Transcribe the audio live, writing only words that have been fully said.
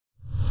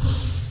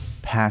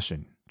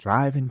passion,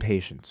 drive, and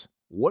patience.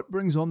 What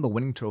brings home the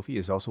winning trophy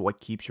is also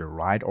what keeps your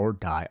ride or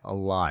die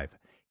alive.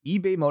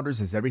 eBay Motors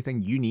has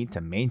everything you need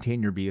to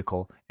maintain your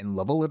vehicle and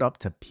level it up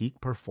to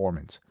peak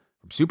performance.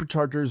 From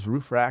superchargers,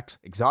 roof racks,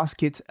 exhaust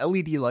kits,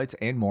 LED lights,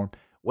 and more,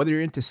 whether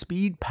you're into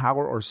speed,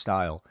 power, or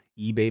style,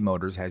 eBay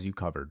Motors has you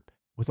covered.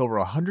 With over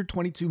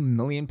 122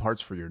 million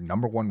parts for your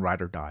number one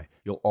ride or die,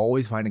 you'll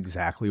always find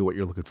exactly what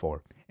you're looking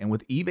for. And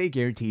with eBay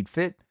Guaranteed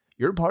Fit,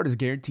 your part is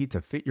guaranteed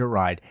to fit your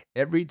ride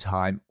every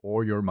time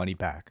or your money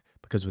back.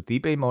 Because with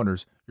eBay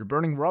Motors, you're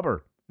burning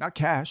rubber, not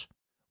cash.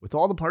 With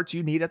all the parts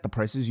you need at the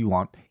prices you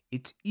want,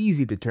 it's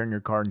easy to turn your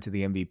car into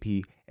the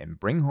MVP and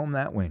bring home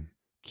that win.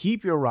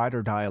 Keep your ride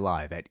or die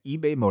alive at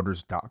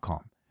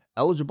ebaymotors.com.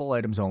 Eligible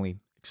items only.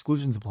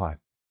 Exclusions apply.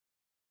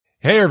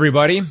 Hey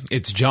everybody,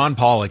 it's John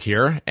Pollock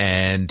here,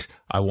 and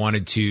I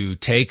wanted to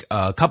take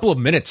a couple of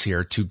minutes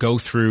here to go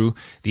through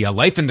the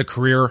life and the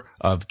career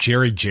of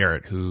Jerry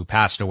Jarrett, who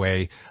passed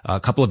away a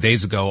couple of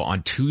days ago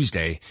on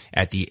Tuesday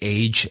at the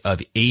age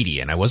of 80.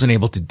 And I wasn't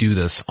able to do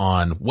this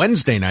on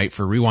Wednesday night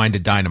for Rewind to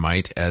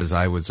Dynamite, as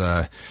I was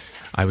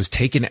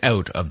taken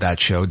out of that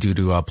show due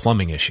to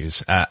plumbing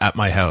issues at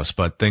my house,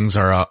 but things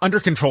are under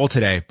control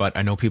today. But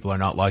I know people are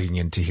not logging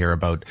in to hear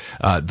about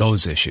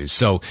those issues.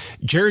 So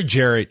Jerry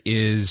Jarrett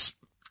is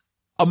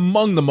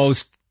among the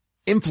most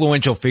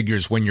influential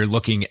figures when you're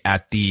looking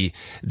at the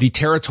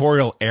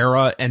territorial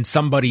era, and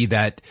somebody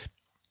that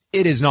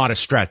it is not a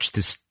stretch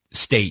to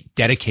state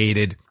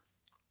dedicated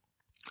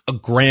a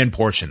grand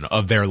portion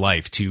of their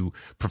life to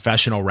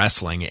professional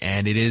wrestling.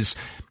 And it is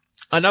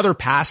another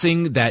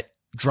passing that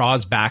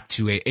draws back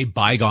to a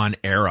bygone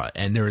era.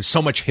 And there is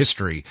so much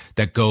history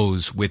that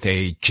goes with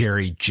a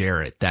Jerry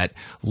Jarrett that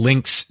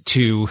links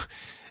to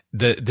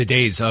the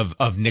days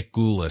of Nick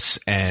Gulas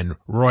and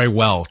Roy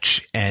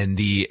Welch and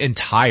the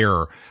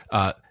entire,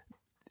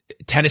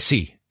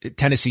 Tennessee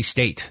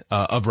state,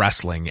 of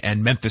wrestling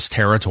and Memphis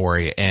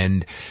territory.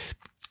 And,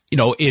 you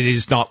know, it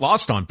is not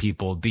lost on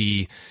people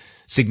the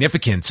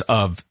significance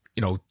of,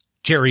 you know,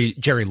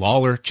 Jerry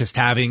Lawler just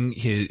having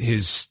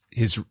his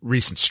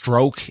recent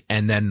stroke,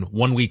 and then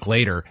 1 week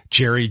later,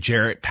 Jerry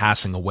Jarrett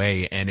passing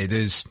away. And it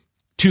is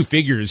two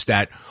figures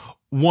that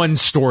one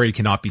story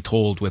cannot be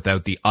told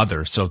without the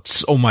other. So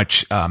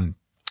much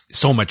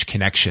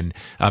connection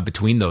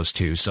between those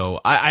two. So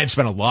I've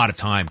spent a lot of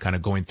time kind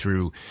of going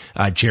through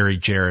Jerry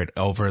Jarrett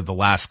over the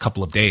last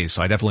couple of days.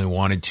 So I definitely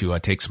wanted to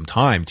take some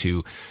time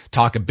to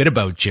talk a bit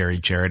about Jerry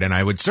Jarrett. And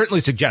I would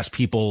certainly suggest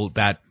people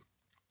that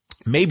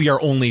maybe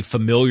are only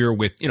familiar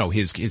with, you know,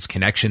 his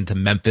connection to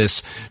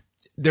Memphis.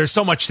 There's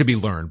so much to be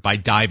learned by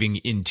diving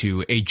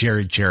into a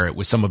Jerry Jarrett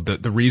with some of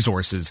the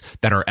resources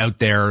that are out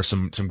there,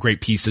 some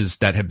great pieces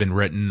that have been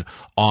written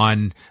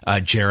on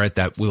Jarrett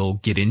that we'll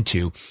get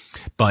into.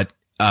 But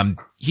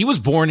he was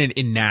born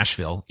in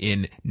Nashville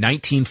in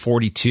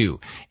 1942,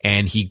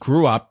 and he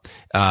grew up,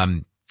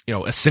 you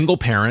know, a single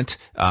parent.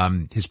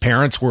 His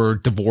parents were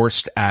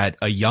divorced at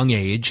a young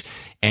age,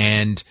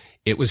 and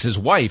it was his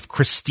wife,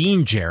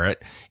 Christine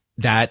Jarrett,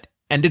 that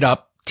ended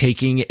up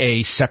taking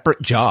a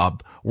separate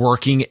job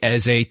working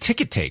as a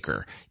ticket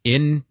taker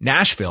in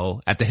Nashville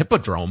at the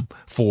Hippodrome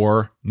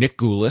for Nick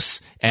Gulas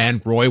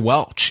and Roy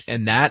Welch.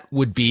 And it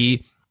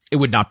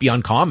would not be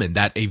uncommon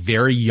that a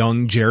very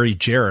young Jerry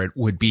Jarrett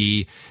would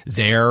be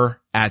there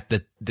at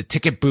the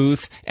ticket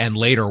booth and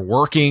later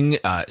working,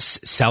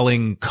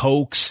 selling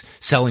cokes,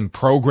 selling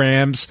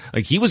programs.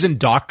 Like, he was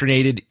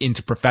indoctrinated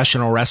into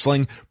professional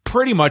wrestling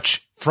pretty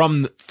much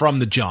from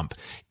the jump.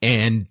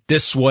 And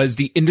this was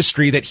the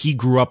industry that he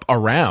grew up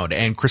around.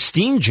 And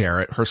Christine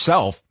Jarrett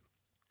herself,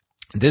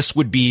 this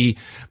would be,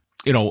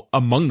 you know,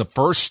 among the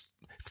first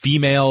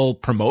female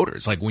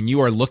promoters. Like, when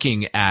you are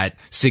looking at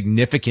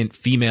significant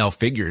female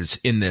figures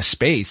in this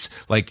space,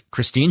 like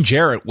Christine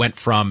Jarrett went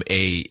from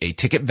a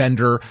ticket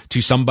vendor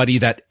to somebody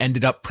that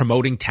ended up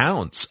promoting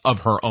towns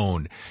of her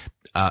own.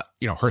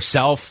 You know,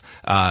 herself,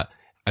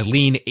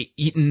 Eileen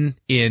Eaton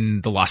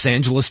in the Los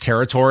Angeles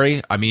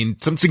territory. I mean,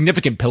 some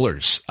significant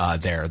pillars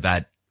there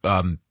that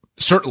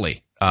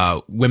certainly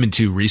women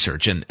to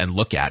research and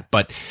look at.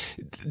 But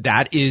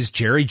that is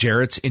Jerry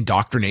Jarrett's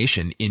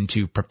indoctrination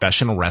into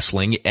professional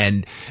wrestling.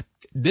 And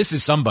this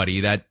is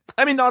somebody that,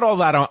 I mean, not all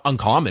that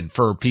uncommon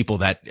for people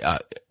that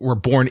were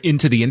born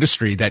into the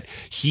industry, that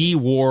he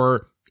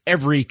wore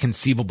every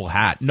conceivable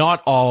hat,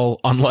 not all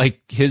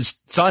unlike his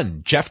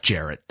son, Jeff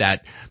Jarrett,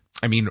 that,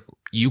 I mean,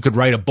 you could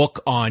write a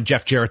book on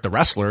Jeff Jarrett, the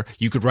wrestler.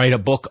 You could write a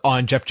book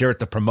on Jeff Jarrett,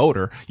 the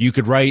promoter. You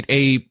could write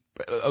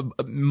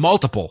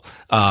multiple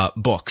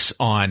books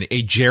on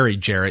a Jerry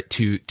Jarrett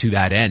to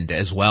that end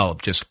as well.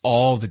 Just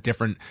all the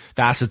different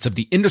facets of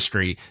the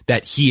industry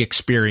that he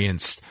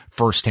experienced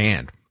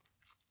firsthand.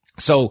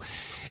 So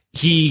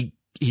he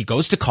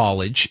goes to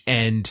college,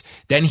 and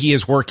then he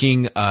is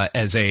working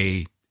as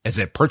a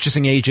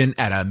purchasing agent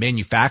at a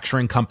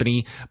manufacturing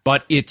company,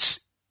 but it's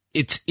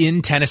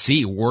in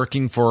Tennessee,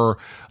 working for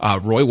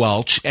Roy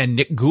Welch and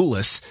Nick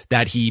Gulas,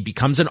 that he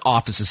becomes an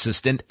office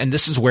assistant. And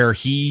this is where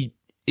he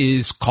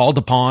is called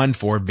upon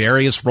for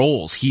various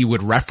roles. He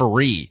would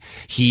referee.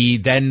 He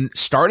then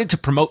started to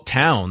promote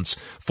towns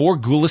for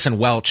Gulas and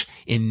Welch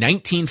in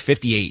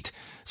 1958.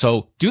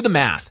 So do the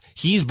math.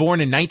 He's born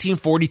in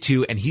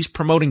 1942 and he's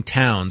promoting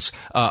towns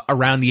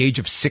around the age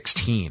of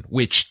 16,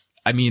 which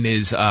I mean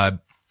is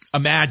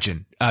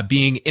imagine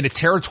being in a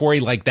territory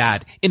like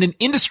that, in an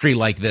industry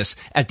like this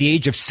at the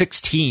age of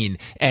 16,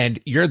 and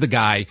you're the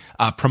guy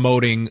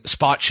promoting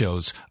spot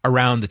shows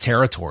around the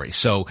territory.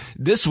 So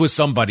this was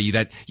somebody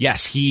that,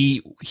 yes,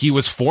 he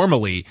was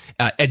formally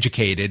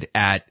educated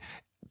at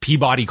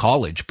Peabody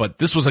College, but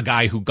this was a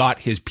guy who got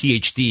his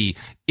PhD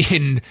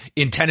in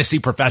Tennessee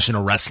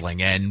professional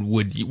wrestling and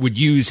would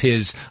use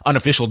his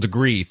unofficial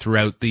degree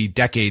throughout the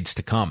decades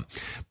to come.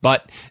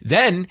 But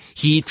then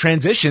he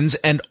transitions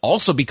and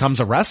also becomes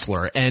a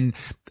wrestler. And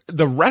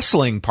the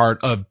wrestling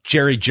part of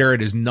Jerry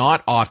Jarrett is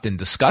not often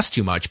discussed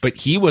too much, but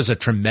he was a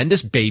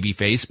tremendous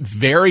babyface,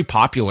 very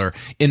popular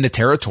in the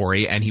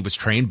territory, and he was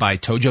trained by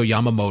Tojo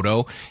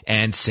Yamamoto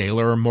and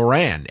Sailor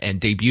Moran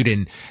and debuted in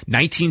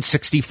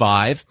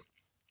 1965.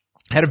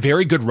 Had a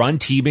very good run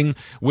teaming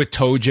with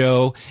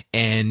Tojo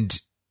and,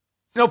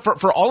 you know,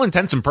 for all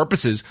intents and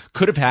purposes,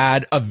 could have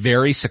had a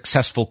very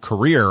successful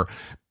career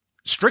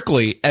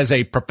strictly as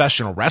a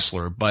professional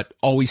wrestler, but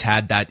always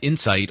had that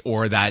insight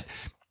or that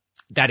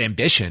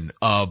ambition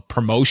of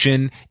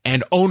promotion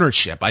and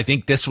ownership. I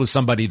think this was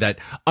somebody that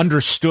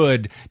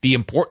understood the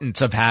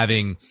importance of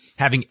having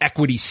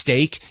equity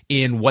stake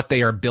in what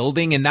they are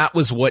building. And that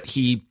was what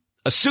he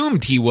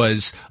assumed he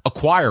was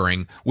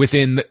acquiring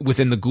within the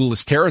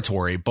Gulas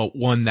territory, but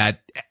one that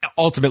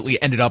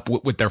ultimately ended up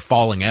with their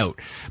falling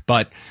out.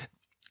 But,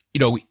 you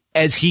know,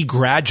 as he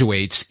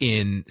graduates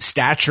in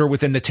stature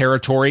within the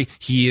territory,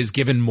 he is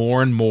given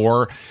more and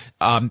more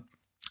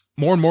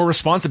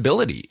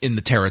responsibility in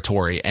the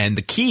territory. And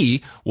the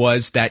key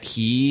was that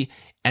he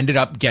ended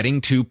up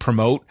getting to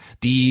promote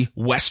the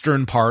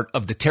western part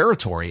of the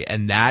territory.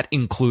 And that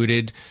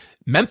included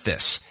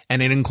Memphis,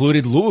 and it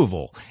included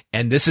Louisville.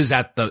 And this is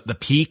at the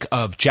peak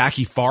of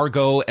Jackie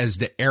Fargo as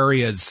the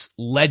area's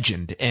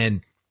legend.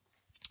 And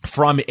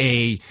from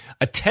a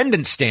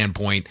attendance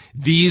standpoint,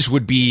 these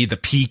would be the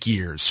peak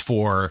years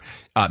for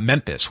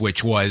Memphis,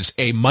 which was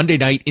a Monday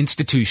night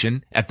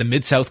institution at the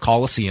Mid-South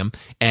Coliseum.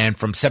 And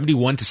from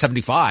 71 to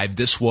 75,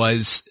 this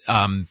was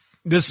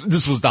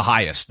this was the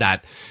highest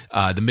that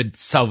the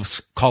Mid-South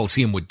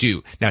Coliseum would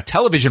do. Now,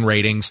 television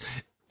ratings,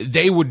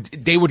 they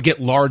would get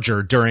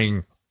larger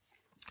during,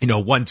 you know,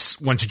 once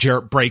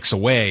Jarrett breaks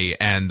away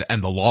and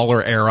the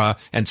Lawler era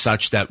and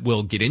such that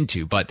we'll get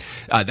into. But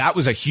that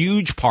was a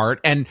huge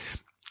part. And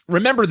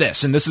remember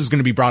this, and this is going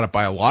to be brought up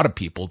by a lot of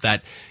people,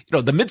 that, you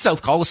know, the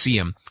Mid-South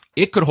Coliseum,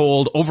 it could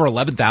hold over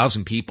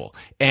 11,000 people,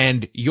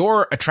 and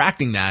you're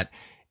attracting that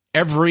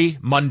every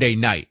Monday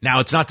night. Now,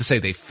 it's not to say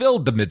they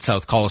filled the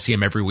Mid-South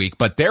Coliseum every week,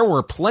 but there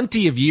were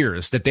plenty of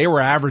years that they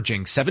were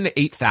averaging 7,000 to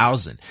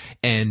 8,000.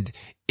 And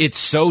it's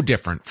so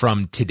different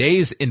from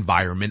today's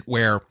environment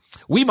where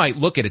we might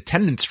look at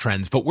attendance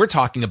trends, but we're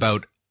talking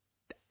about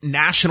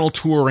national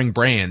touring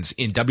brands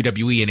in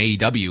WWE and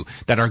AEW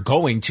that are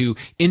going to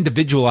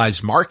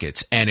individualized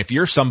markets. And if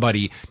you're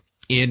somebody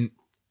in,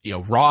 you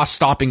know, Raw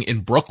stopping in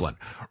Brooklyn,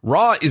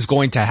 Raw is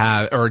going to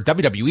have, or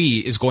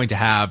WWE is going to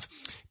have,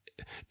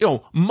 you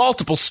know,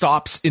 multiple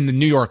stops in the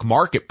New York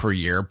market per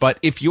year. But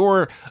if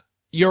you're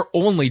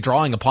only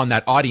drawing upon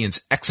that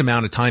audience X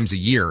amount of times a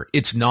year,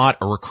 it's not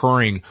a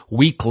recurring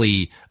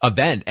weekly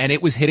event. And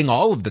it was hitting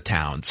all of the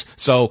towns.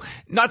 So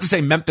not to say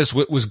Memphis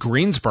was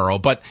Greensboro,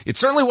 but it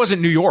certainly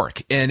wasn't New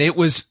York. And it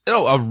was, you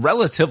know, a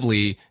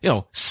relatively, you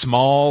know,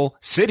 small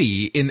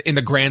city in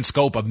the grand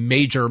scope of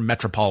major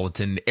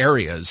metropolitan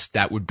areas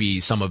that would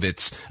be some of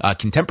its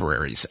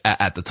contemporaries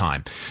at the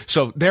time.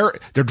 So they're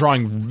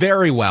drawing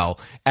very well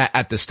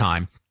at this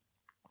time.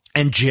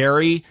 And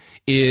Jerry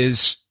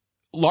is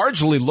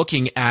largely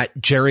looking at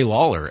Jerry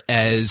Lawler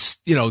as,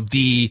 you know,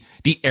 the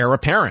heir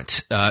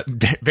apparent,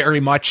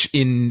 very much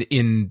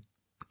in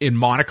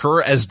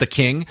moniker as the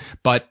king,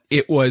 but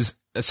it was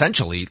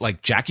essentially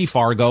like Jackie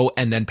Fargo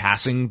and then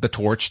passing the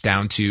torch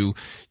down to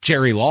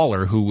Jerry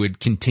Lawler, who would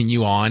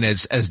continue on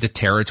as the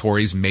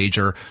territory's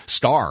major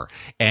star.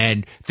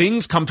 And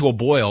things come to a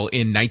boil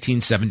in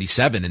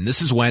 1977. And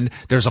this is when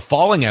there's a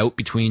falling out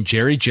between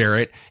Jerry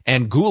Jarrett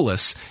and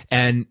Gulas.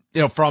 And,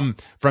 you know, from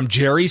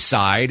Jerry's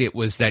side, it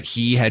was that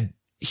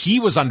he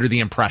was under the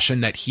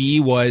impression that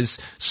he was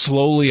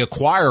slowly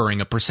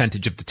acquiring a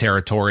percentage of the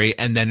territory,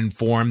 and then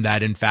informed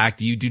that, in fact,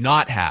 you do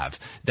not have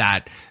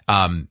that,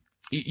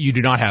 you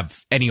do not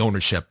have any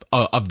ownership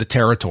of the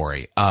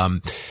territory.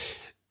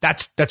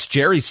 That's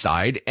Jerry's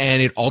side.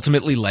 And it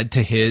ultimately led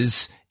to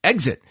his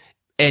exit.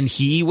 And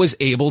he was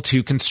able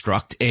to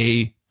construct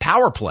a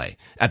power play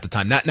at the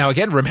time. Now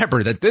again,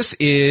 remember that this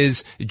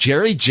is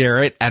Jerry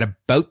Jarrett at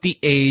about the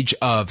age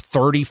of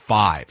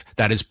 35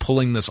 that is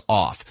pulling this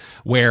off,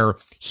 where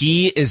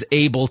he is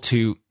able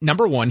to,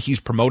 number one, he's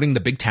promoting the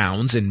big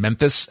towns in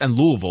Memphis and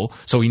Louisville.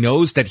 So he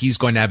knows that he's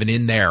going to have an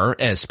in there,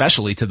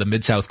 especially to the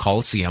Mid-South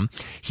Coliseum.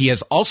 He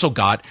has also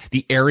got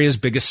the area's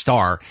biggest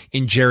star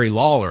in Jerry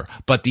Lawler,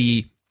 but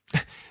the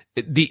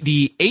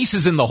the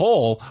aces in the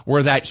hole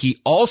were that he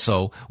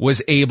also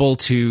was able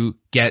to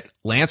get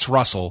Lance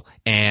Russell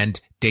and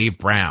Dave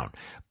Brown,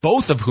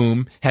 both of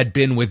whom had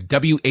been with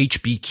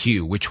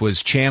WHBQ, which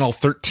was Channel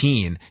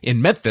 13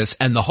 in Memphis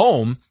and the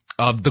home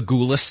of the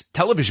Gulas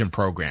television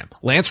program.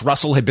 Lance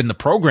Russell had been the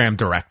program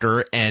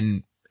director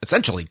and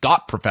essentially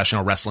got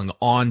professional wrestling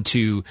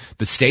onto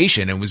the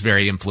station and was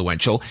very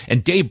influential.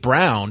 And Dave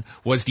Brown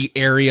was the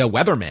area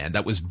weatherman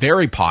that was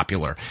very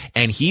popular.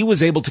 And he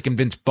was able to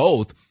convince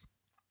both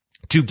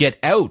to get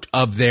out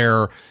of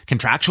their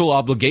contractual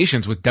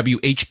obligations with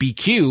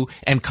WHBQ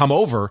and come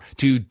over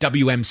to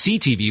WMC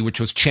TV, which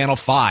was Channel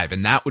 5.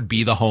 And that would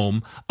be the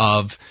home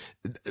of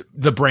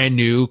the brand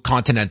new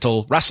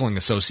Continental Wrestling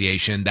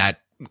Association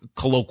that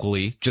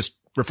colloquially just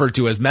referred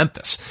to as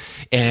Memphis.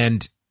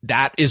 And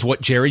that is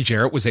what Jerry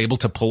Jarrett was able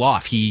to pull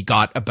off. He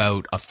got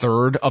about a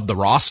third of the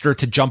roster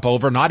to jump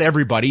over. Not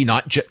everybody,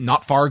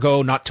 not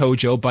Fargo, not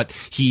Tojo, but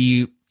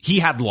he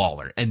had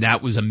Lawler, and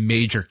that was a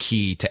major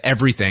key to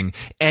everything.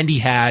 And he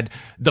had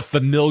the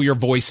familiar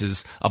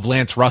voices of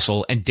Lance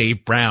Russell and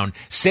Dave Brown,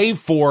 save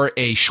for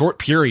a short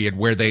period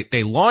where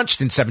they launched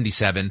in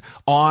 77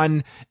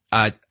 on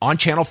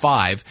Channel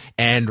 5,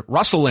 and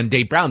Russell and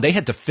Dave Brown, they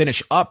had to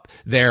finish up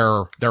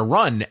their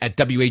run at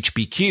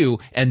WHBQ.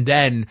 And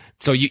then,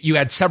 so you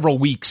had several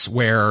weeks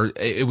where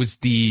it was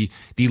the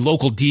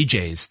local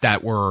DJs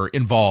that were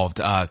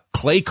involved,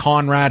 Clay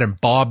Conrad and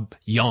Bob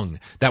Young,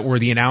 that were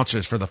the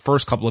announcers for the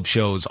first couple of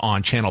shows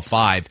on Channel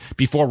 5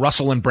 before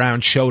Russell and Brown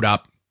showed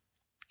up.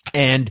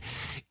 And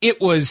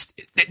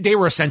they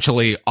were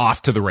essentially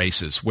off to the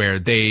races, where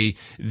they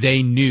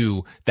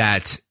knew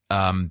that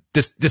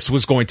this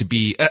was going to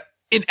be,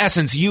 in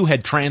essence, you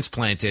had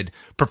transplanted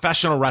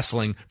professional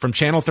wrestling from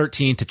Channel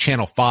 13 to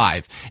Channel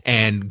 5,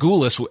 and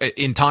Gulas,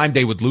 in time,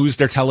 they would lose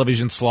their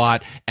television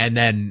slot and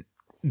then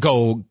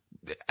go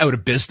out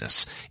of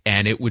business.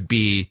 And it would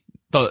be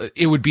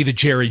the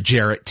Jerry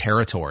Jarrett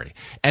territory.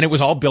 And it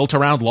was all built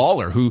around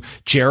Lawler, who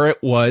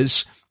Jarrett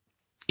was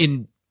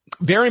in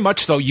very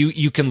much so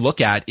you can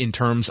look at in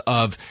terms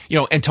of,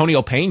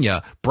 Antonio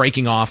Pena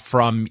breaking off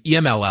from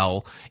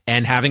EMLL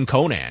and having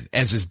Conan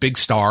as his big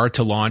star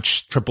to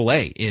launch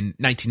AAA in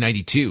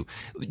 1992.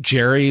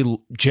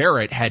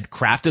 Jarrett had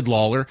crafted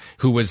Lawler,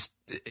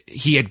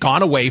 he had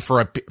gone away for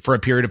a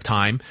period of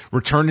time,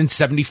 returned in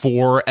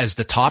 74 as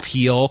the top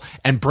heel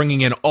and bringing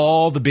in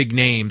all the big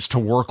names to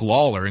work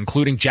Lawler,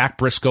 including Jack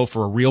Briscoe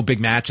for a real big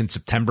match in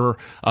September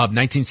of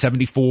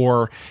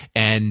 1974,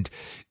 and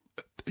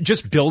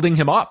just building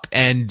him up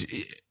and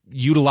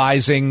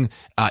utilizing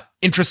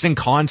interesting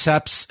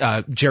concepts.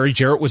 Jerry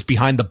Jarrett was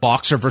behind the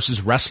boxer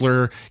versus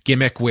wrestler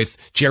gimmick with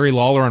Jerry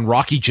Lawler and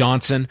Rocky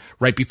Johnson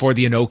right before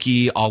the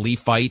Inoki Ali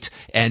fight,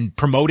 and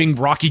promoting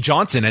Rocky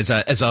Johnson as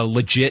a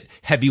legit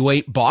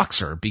heavyweight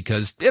boxer,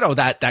 because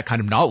that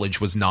kind of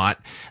knowledge was not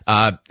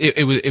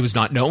it was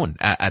not known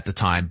at the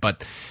time.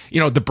 But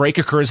the break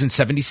occurs in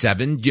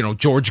 77.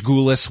 George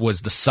Gulas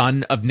was the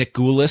son of Nick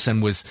Gulas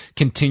and was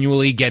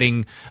continually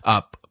getting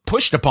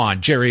pushed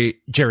upon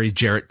Jerry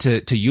Jarrett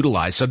to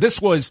utilize. So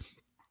this was,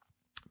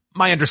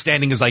 my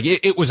understanding is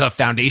it was a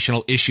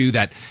foundational issue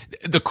that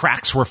the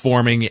cracks were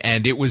forming,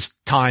 and it was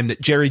time that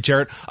Jerry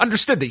Jarrett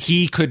understood that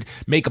he could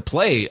make a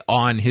play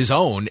on his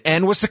own,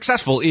 and was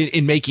successful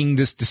in making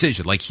this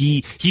decision.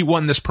 He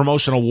won this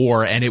promotional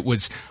war, and it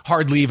was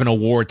hardly even a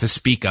war to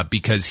speak of,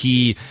 because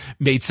he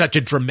made such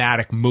a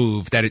dramatic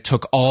move that it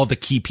took all the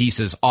key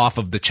pieces off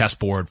of the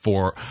chessboard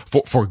for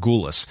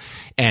Gulas.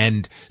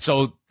 And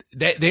so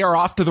they are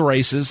off to the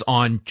races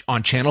on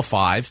Channel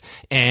 5.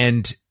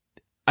 And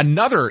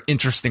another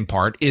interesting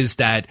part is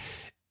that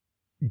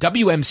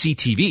WMC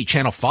TV,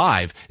 Channel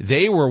 5,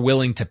 they were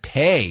willing to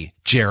pay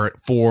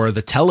Jarrett for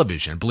the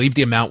television. I believe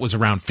the amount was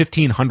around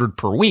 $1,500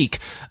 per week.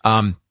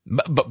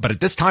 But at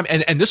this time,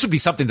 and this would be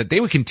something that they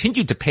would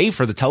continue to pay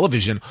for the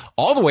television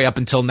all the way up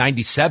until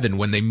 97,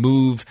 when they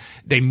move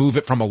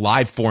it from a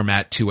live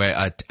format to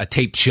a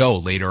taped show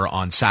later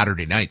on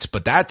Saturday nights.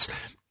 But that's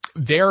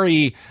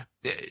very,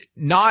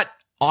 not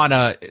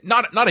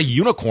a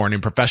unicorn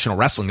in professional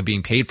wrestling of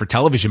being paid for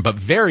television, but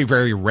very,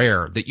 very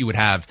rare that you would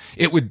have.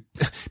 It would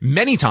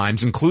many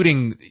times,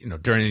 including,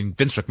 during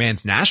Vince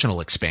McMahon's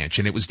national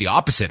expansion, it was the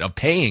opposite of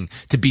paying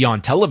to be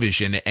on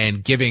television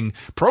and giving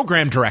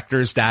program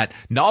directors that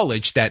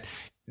knowledge that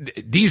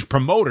these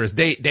promoters,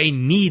 they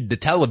need the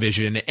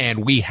television,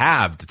 and we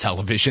have the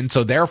television.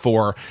 So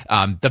therefore,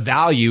 the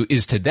value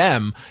is to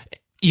them,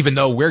 even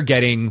though we're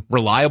getting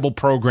reliable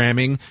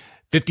programming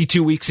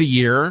 52 weeks a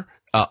year,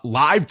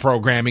 live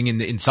programming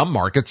in some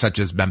markets such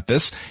as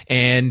Memphis,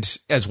 and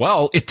as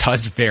well, it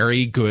does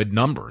very good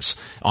numbers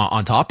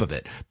on top of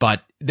it.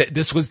 But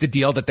this was the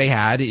deal that they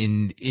had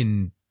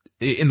in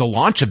the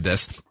launch of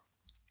this.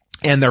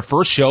 And their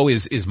first show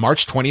is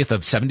March 20th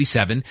of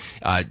 77.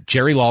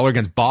 Jerry Lawler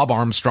against Bob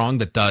Armstrong,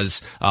 that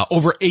does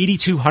over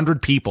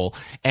 8,200 people.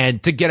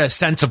 And to get a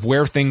sense of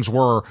where things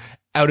were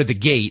out of the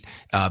gate,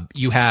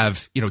 you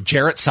have,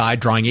 Jarrett's side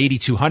drawing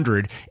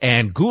 8,200,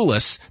 and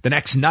Gulas the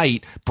next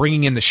night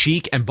bringing in the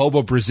Sheik and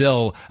Bobo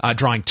Brazil,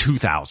 drawing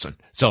 2,000.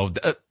 So,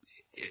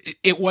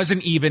 it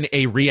wasn't even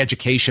a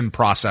re-education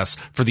process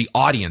for the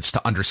audience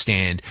to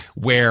understand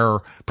where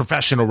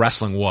professional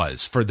wrestling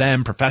was. For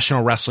them,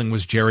 professional wrestling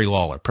was Jerry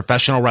Lawler.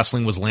 Professional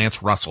wrestling was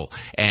Lance Russell.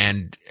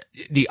 And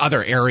the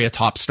other area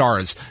top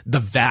stars, the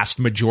vast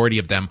majority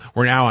of them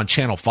were now on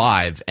Channel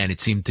 5, and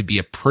it seemed to be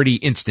a pretty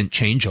instant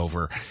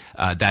changeover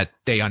that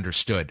they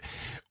understood.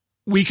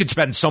 We could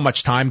spend so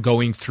much time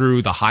going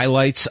through the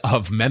highlights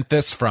of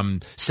Memphis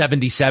from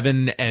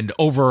 77 and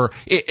over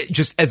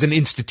just as an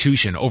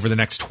institution over the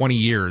next 20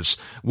 years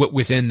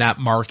within that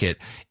market.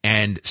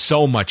 And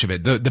so much of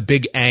it, the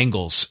big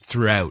angles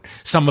throughout,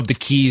 some of the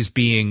keys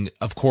being,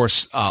 of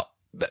course,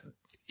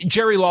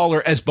 Jerry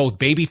Lawler as both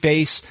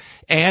babyface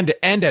and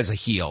as a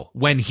heel.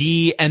 When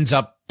he ends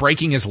up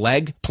breaking his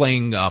leg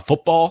playing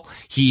football,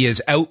 he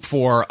is out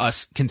for a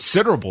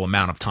considerable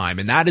amount of time.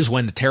 And that is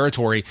when the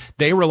territory,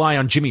 they rely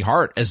on Jimmy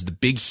Hart as the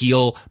big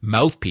heel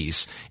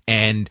mouthpiece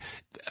and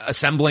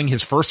assembling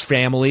his first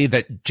family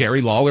that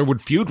Jerry Lawler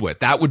would feud with.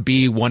 That would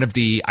be one of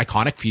the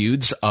iconic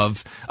feuds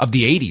of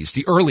the 80s,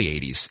 the early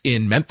 80s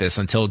in Memphis,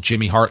 until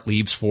Jimmy Hart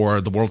leaves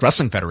for the World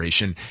Wrestling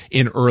Federation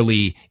in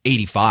early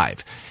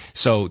 85.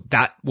 So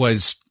that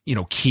was,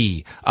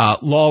 key.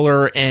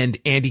 Lawler and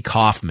Andy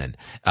Kaufman,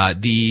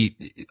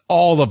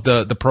 all of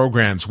the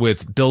programs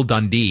with Bill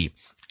Dundee.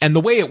 And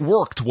the way it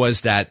worked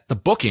was that the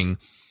booking,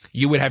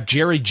 you would have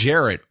Jerry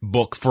Jarrett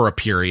book for a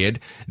period,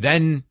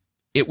 then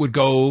it would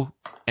go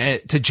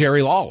to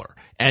Jerry Lawler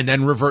and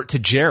then revert to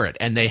Jarrett.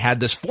 And they had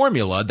this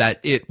formula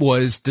that it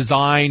was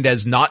designed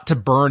as not to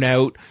burn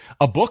out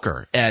a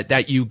booker,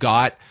 that you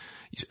got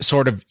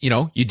sort of,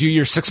 you do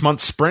your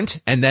 6-month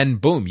sprint and then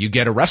boom, you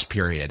get a rest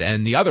period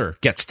and the other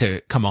gets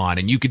to come on,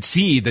 and you could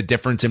see the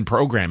difference in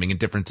programming and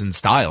difference in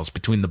styles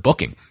between the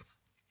booking.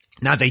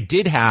 Now, they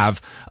did have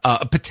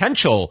a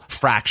potential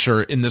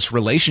fracture in this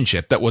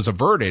relationship that was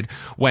averted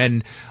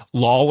when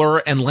Lawler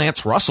and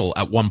Lance Russell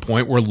at one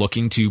point were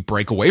looking to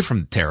break away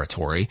from the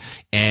territory.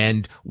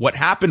 And what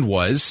happened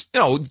was,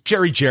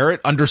 Jerry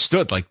Jarrett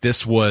understood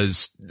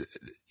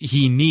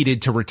he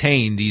needed to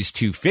retain these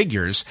two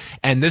figures.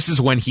 And this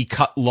is when he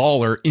cut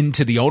Lawler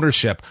into the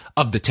ownership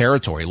of the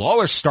territory.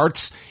 Lawler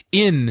starts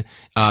in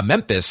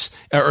Memphis,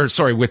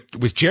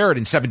 with Jarrett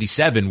in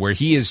 77, where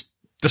he is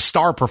the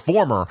star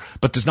performer,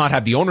 but does not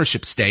have the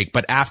ownership stake.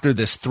 But after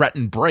this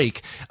threatened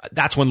break,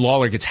 that's when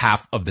Lawler gets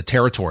half of the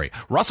territory.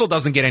 Russell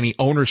doesn't get any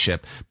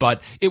ownership,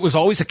 but it was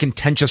always a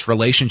contentious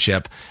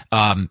relationship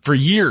for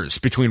years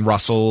between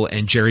Russell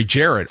and Jerry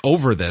Jarrett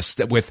over this,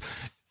 that with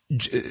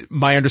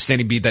my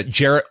understanding be that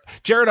Jarrett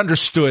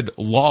understood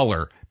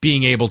Lawler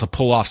being able to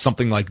pull off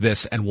something like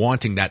this and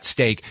wanting that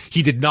stake.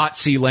 He did not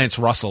see Lance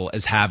Russell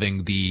as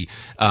having the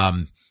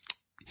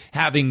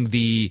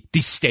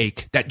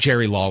stake that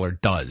Jerry Lawler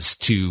does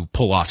to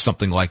pull off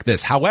something like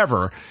this.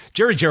 However,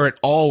 Jerry Jarrett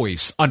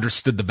always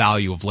understood the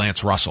value of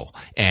Lance Russell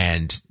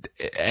and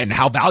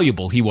how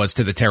valuable he was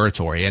to the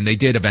territory. And they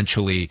did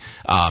eventually,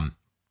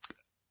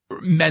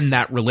 mend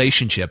that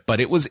relationship, but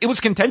it was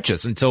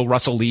contentious until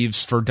Russell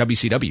leaves for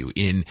WCW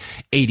in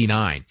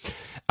 89.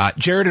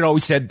 Jarrett had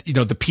always said,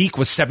 the peak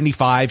was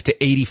 75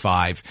 to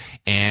 85.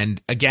 And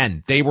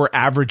again, they were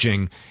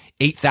averaging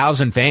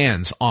 8,000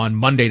 fans on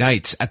Monday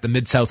nights at the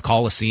Mid-South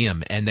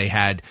Coliseum. And they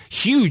had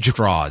huge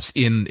draws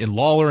in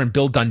Lawler and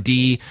Bill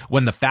Dundee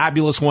when the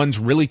Fabulous Ones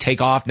really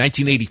take off.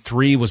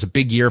 1983 was a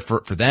big year for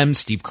them,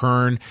 Steve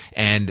Keirn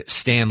and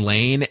Stan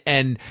Lane.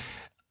 And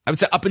I would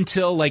say up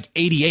until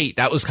 88,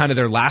 that was kind of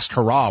their last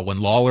hurrah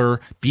when Lawler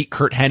beat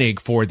Curt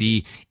Hennig for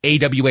the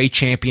AWA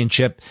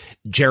championship.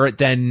 Jarrett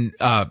then,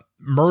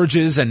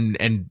 merges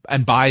and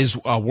buys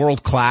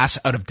World Class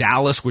out of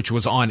Dallas, which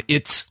was on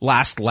its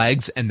last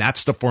legs. And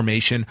that's the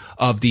formation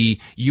of the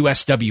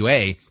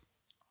USWA.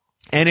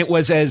 And it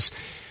was as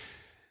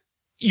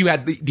you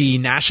had the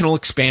national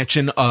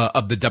expansion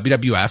of the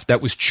WWF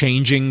that was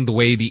changing the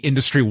way the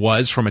industry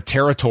was from a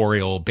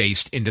territorial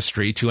based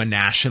industry to a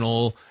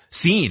national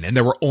scene. And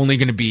there were only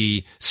going to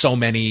be so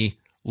many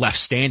left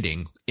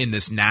standing in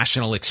this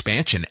national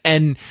expansion.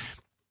 And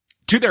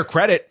to their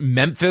credit,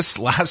 Memphis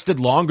lasted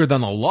longer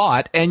than a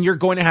lot, and you're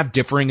going to have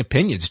differing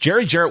opinions.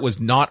 Jerry Jarrett was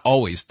not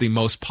always the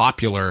most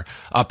popular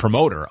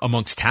promoter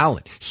amongst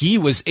talent. He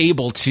was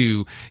able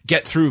to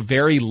get through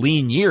very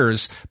lean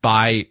years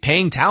by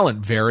paying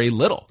talent very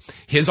little.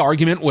 His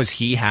argument was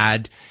he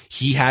had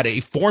a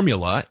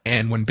formula,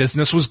 and when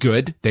business was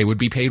good, they would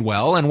be paid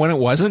well, and when it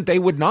wasn't, they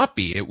would not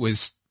be. It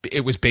was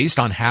based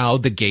on how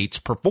the gates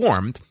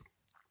performed.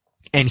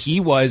 And he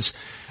was,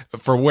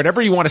 for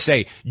whatever you want to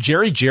say,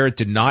 Jerry Jarrett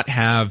did not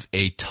have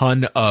a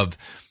ton of,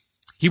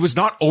 he was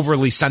not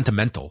overly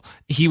sentimental.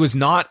 He was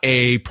not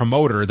a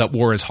promoter that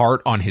wore his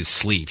heart on his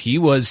sleeve. He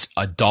was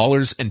a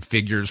dollars and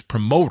figures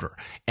promoter,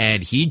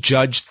 and he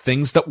judged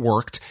things that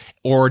worked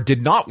or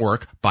did not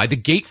work by the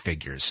gate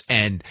figures.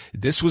 And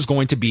this was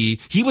going to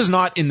be, he was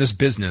not in this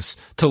business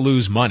to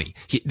lose money.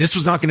 This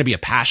was not going to be a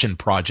passion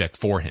project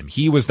for him.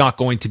 He was not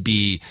going to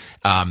be,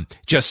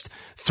 just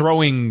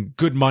throwing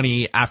good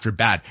money after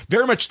bad.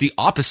 Very much the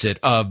opposite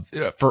of,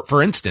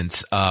 for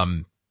instance,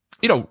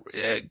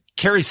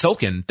 Kerry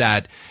Silkin,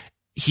 that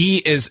he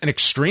is an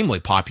extremely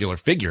popular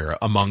figure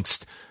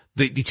amongst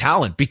the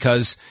talent,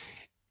 because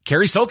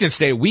Kerry Silkin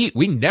stated,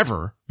 we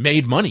never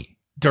made money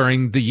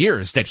during the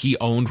years that he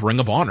owned Ring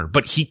of Honor,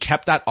 but he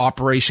kept that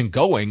operation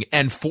going.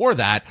 And for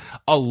that,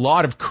 a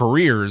lot of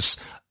careers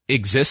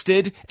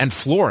existed and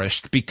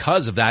flourished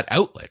because of that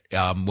outlet.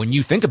 When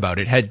you think about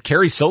it, had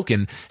Kerry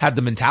Silkin had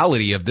the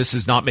mentality of, this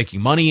is not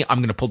making money, I'm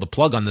going to pull the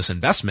plug on this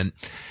investment,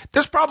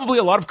 there's probably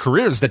a lot of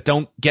careers that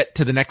don't get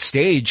to the next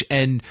stage,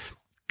 and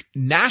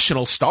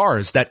national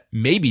stars that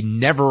maybe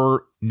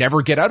never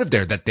get out of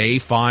there, that they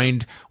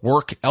find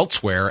work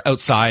elsewhere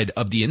outside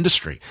of the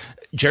industry.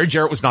 Jerry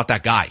Jarrett was not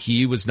that guy.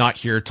 He was not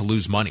here to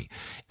lose money.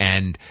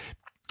 And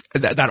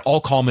that all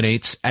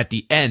culminates at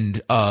the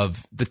end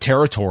of the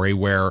territory,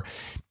 where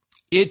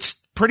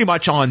it's pretty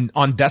much on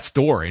death's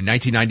door in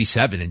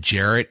 1997, and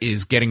Jarrett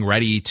is getting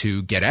ready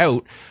to get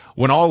out,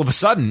 when all of a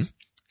sudden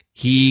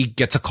he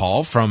gets a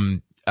call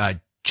from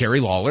Jerry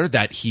Lawler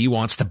that he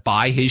wants to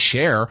buy his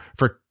share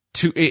for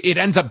it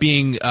ends up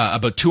being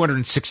about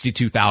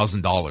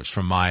 $262,000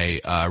 from my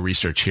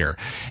research here.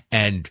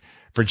 And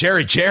for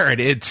Jerry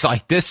Jarrett, it's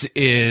like, this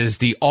is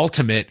the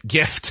ultimate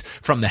gift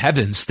from the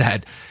heavens,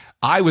 that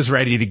I was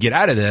ready to get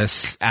out of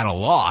this at a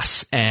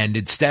loss, and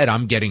instead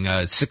I'm getting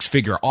a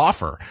 6-figure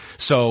offer.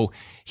 So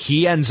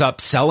he ends up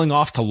selling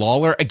off to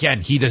Lawler. Again,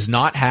 he does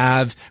not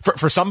have,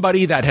 for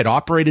somebody that had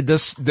operated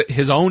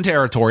his own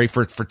territory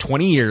for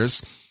 20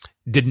 years,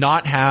 did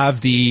not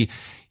have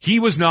he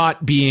was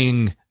not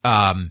being,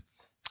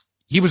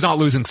 he was not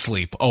losing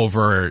sleep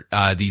over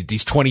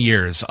these 20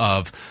 years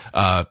of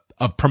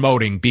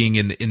promoting, being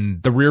in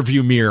the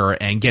rearview mirror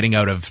and getting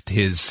out of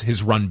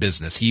his run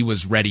business. He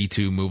was ready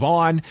to move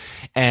on,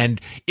 and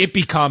it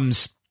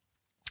becomes,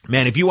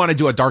 man, if you want to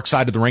do a Dark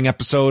Side of the Ring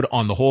episode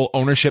on the whole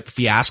ownership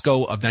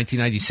fiasco of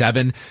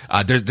 1997,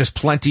 there's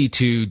plenty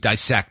to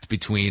dissect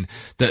between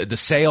the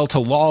sale to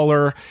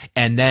Lawler,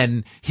 and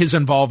then his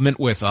involvement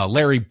with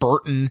Larry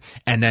Burton,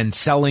 and then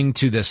selling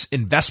to this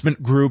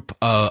investment group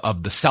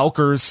of the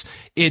Selkers.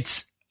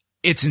 It's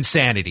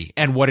insanity.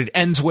 And what it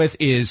ends with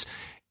is,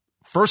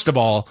 first of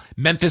all,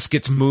 Memphis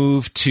gets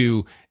moved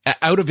to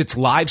out of its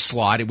live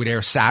slot. It would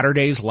air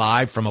Saturdays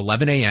live from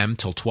 11 a.m.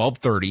 till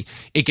 12:30.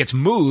 It gets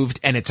moved,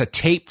 and it's a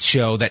taped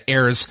show that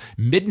airs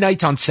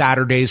midnight on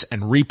Saturdays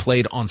and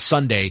replayed on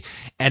Sunday.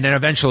 And then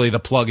eventually the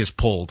plug is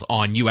pulled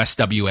on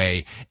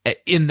USWA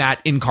in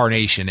that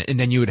incarnation. And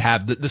then you would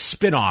have the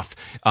spin-off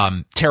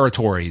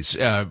territories,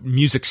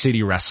 Music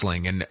City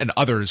Wrestling and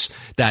others,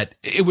 that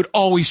it would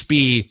always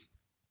be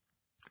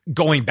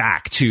going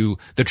back to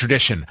the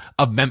tradition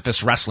of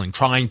Memphis wrestling,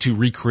 trying to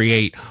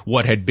recreate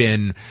what had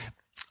been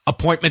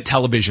appointment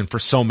television for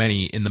so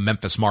many in the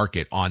Memphis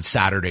market on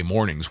Saturday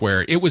mornings,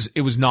 where it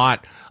was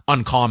not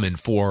uncommon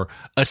for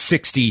a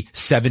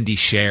 60-70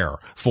 share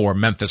for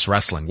Memphis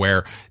wrestling,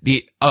 where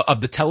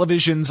of the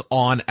televisions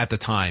on at the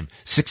time,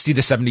 60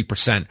 to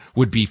 70%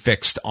 would be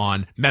fixed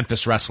on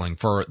Memphis wrestling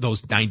for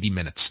those 90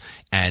 minutes,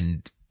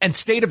 and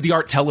state of the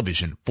art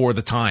television for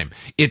the time.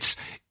 It's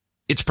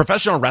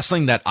professional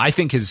wrestling that I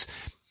think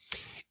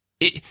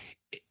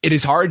it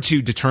is hard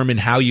to determine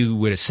how you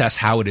would assess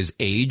how it is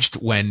aged,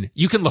 when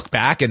you can look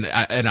back, and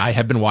I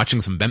have been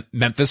watching some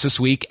Memphis this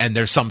week, and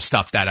there's some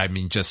stuff that, I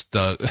mean, just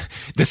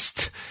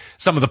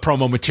some of the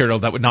promo material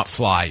that would not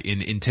fly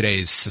in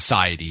today's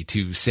society,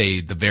 to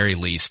say the very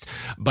least.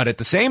 But at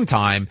the same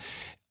time,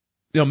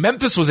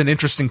 Memphis was an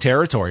interesting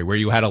territory where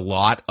you had a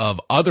lot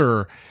of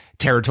other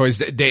territories.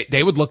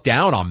 They would look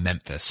down on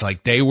Memphis.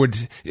 Like there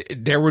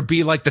would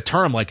be like the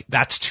term, like,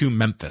 that's too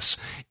Memphis.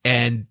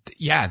 And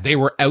yeah, they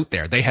were out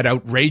there. They had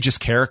outrageous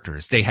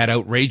characters. They had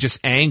outrageous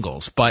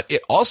angles, but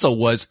it also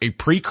was a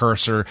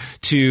precursor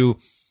to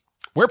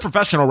where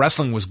professional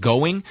wrestling was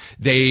going.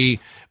 They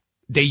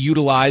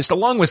utilized,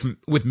 along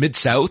with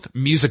Mid-South,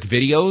 music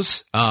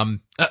videos.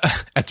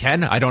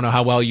 Again, I don't know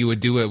how well you would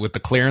do it with the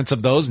clearance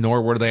of those,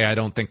 nor were they, I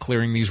don't think,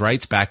 clearing these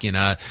rights back in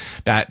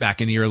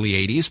the early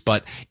 80s,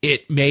 but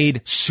it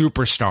made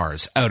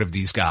superstars out of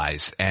these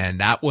guys. And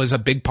that was a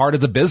big part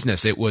of the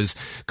business. It was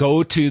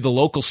go to the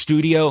local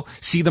studio,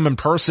 see them in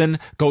person,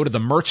 go to the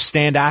merch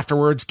stand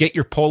afterwards, get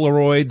your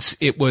Polaroids.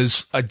 It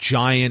was a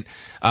giant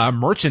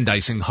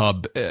merchandising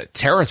hub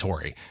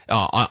territory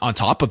on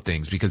top of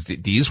things, because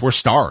these were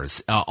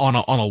stars on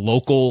a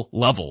local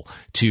level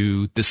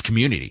to this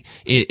community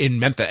in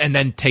Memphis, and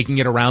then taking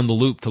it around the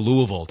loop to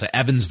Louisville, to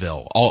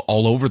Evansville,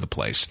 all over the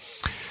place.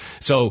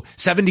 So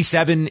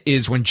 77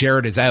 is when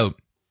Jarrett is out.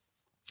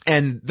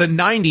 And the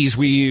 90s,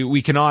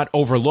 we cannot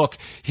overlook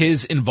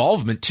his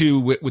involvement too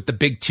with the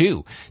Big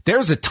Two.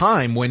 There's a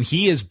time when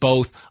he is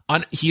both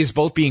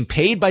being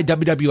paid by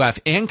WWF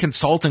and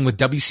consulting with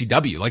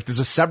WCW. Like, there's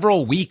a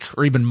several week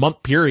or even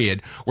month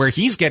period where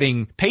he's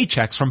getting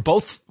paychecks from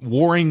both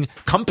warring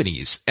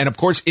companies. And of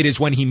course, it is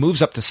when he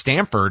moves up to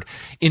Stamford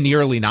in the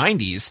early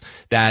 90s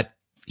that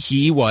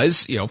he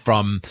was,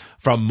 from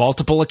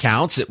multiple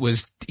accounts,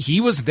 he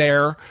was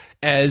there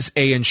as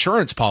a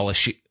insurance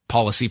policy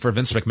policy for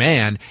Vince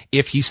McMahon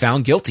if he's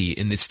found guilty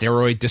in the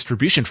steroid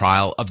distribution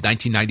trial of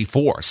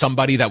 1994.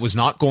 Somebody that was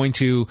not going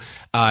to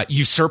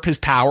usurp his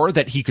power,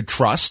 that he could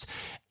trust.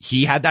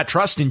 He had that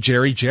trust in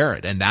Jerry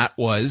Jarrett, and that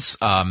was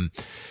from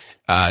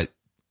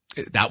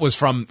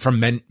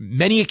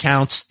many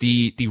accounts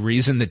the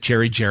reason that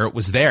Jerry Jarrett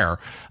was there,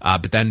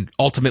 but then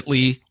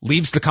ultimately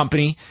leaves the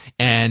company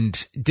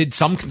and did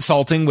some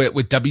consulting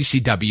with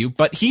WCW.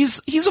 But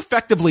he's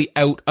effectively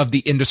out of the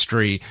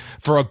industry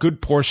for a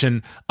good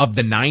portion of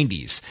the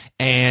 90s.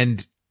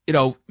 And, you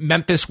know,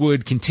 Memphis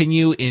would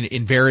continue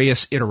in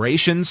various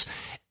iterations.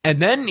 And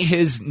then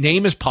his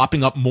name is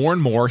popping up more and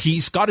more.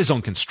 He's got his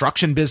own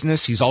construction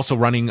business. He's also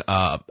running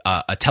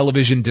a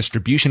television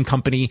distribution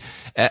company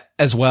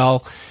as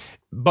well.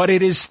 But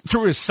it is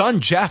through his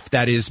son, Jeff,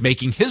 that is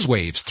making his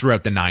waves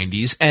throughout the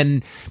 90s.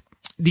 And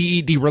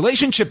the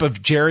relationship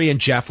of Jerry and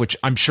Jeff, which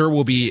I'm sure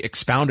will be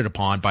expounded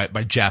upon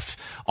by Jeff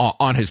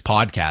on his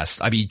podcast.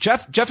 I mean,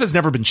 Jeff has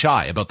never been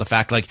shy about the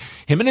fact, like,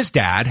 him and his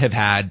dad have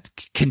had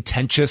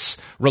contentious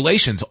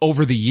relations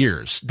over the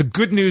years. The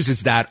good news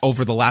is that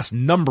over the last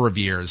number of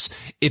years,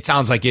 it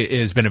sounds like it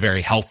has been a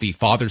very healthy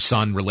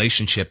father-son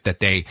relationship that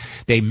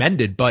they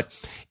mended, but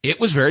it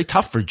was very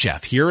tough for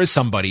Jeff. Here is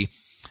somebody,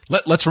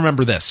 let's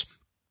remember this.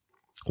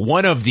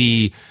 One of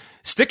the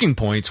sticking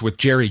points with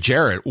Jerry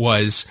Jarrett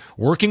was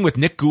working with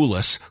Nick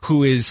Gulas,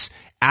 who is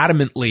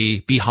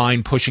adamantly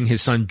behind pushing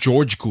his son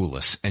George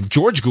Gulas. And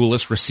George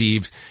Gulas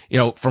received, you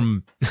know,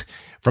 from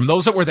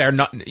those that were there,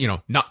 not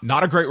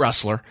a great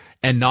wrestler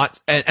and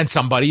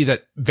somebody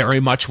that very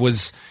much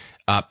was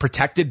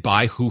protected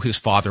by who his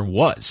father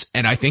was.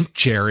 And I think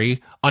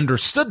Jerry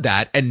understood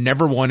that and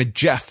never wanted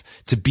Jeff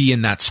to be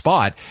in that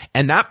spot.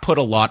 And that put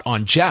a lot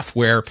on Jeff,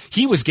 where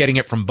he was getting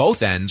it from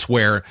both ends,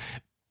 where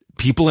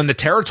people in the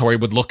territory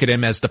would look at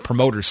him as the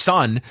promoter's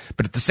son,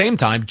 but at the same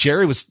time,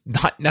 Jerry was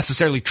not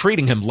necessarily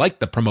treating him like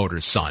the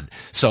promoter's son.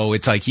 So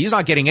it's like he's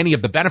not getting any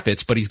of the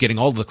benefits, but he's getting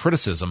all the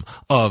criticism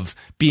of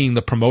being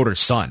the promoter's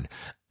son.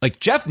 Like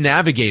Jeff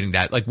navigating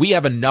that, like we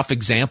have enough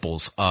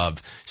examples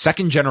of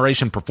second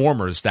generation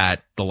performers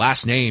that the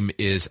last name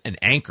is an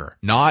anchor,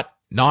 not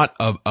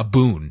a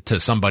boon to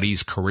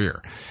somebody's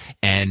career.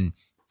 And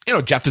you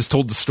know, Jeff has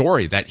told the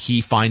story that he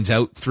finds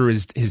out through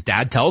his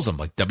dad tells him,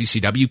 like,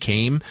 WCW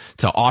came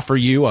to offer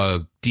you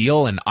a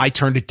deal and I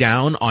turned it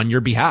down on your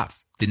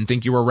behalf. Didn't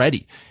think you were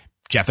ready.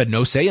 Jeff had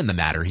no say in the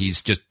matter.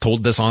 He's just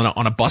told this on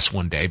a bus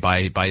one day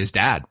by his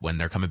dad when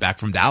they're coming back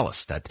from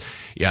Dallas that,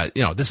 yeah,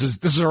 you know, this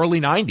is early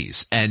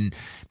 90s. And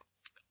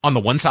on the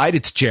one side,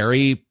 it's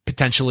Jerry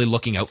potentially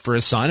looking out for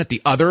his son. At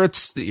the other,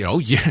 it's, you know,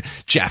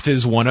 Jeff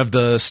is one of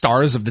the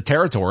stars of the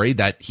territory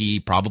that he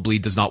probably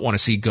does not want to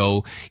see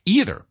go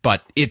either.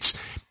 But it's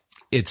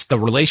the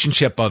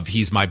relationship of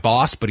he's my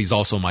boss, but he's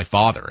also my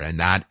father.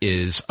 And that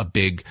is a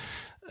big,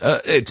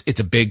 it's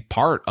a big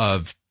part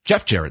of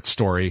Jeff Jarrett's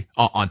story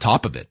on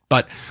top of it.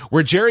 But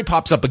where Jerry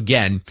pops up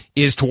again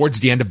is towards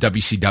the end of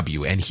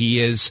WCW, and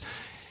he is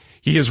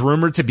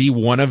rumored to be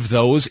one of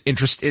those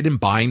interested in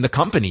buying the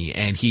company,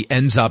 and he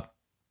ends up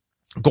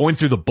going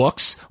through the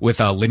books with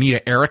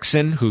Lenita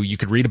Erickson, who you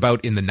could read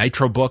about in the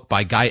Nitro book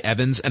by Guy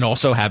Evans, and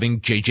also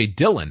having J.J.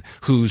 Dillon,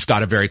 who's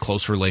got a very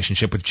close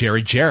relationship with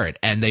Jerry Jarrett.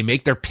 And they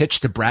make their pitch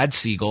to Brad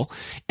Siegel,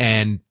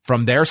 and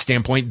from their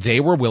standpoint, they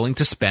were willing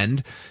to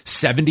spend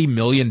 $70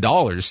 million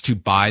to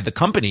buy the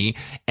company.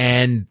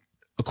 And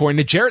according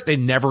to Jarrett, they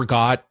never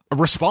got a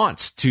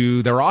response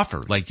to their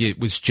offer. Like it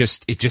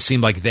just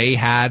seemed like they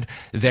had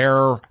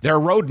their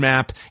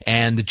roadmap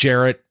and the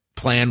Jarrett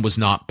plan was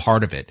not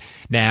part of it.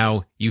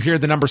 Now you hear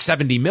the number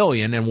 70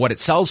 million and what it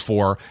sells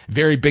for,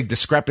 very big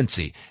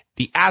discrepancy.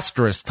 The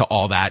asterisk to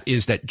all that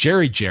is that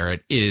Jerry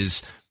Jarrett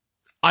is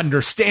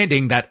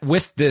understanding that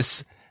with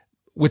this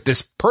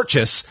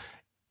purchase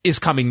is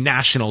coming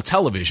national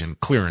television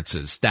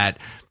clearances that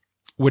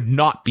would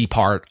not be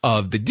part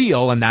of the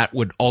deal. And that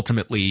would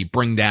ultimately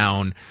bring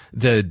down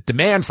the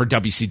demand for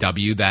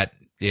WCW, that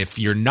if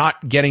you're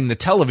not getting the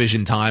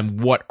television time,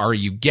 what are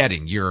you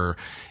getting? You're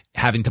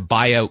having to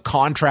buy out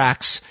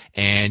contracts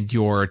and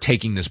you're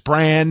taking this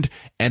brand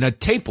and a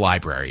tape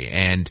library.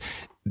 And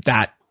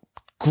that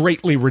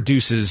greatly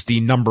reduces the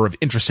number of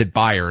interested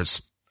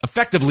buyers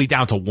effectively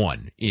down to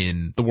one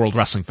in the World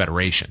Wrestling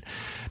Federation.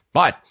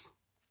 But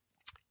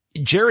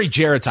Jerry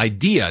Jarrett's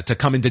idea to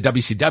come into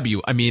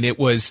WCW, I mean, it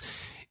was,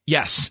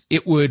 yes,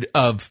 it would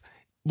have,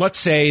 let's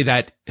say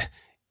that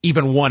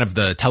even one of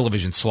the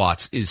television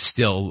slots is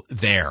still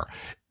there.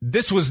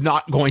 This was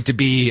not going to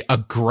be a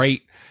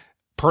great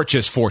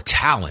purchase for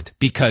talent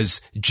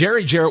because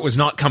Jerry Jarrett was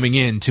not coming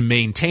in to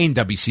maintain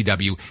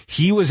WCW.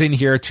 He was in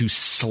here to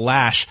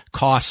slash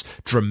costs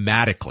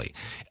dramatically.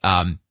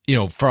 You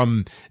know,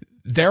 from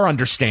their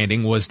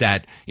understanding was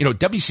that,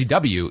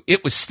 WCW,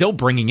 it was still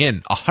bringing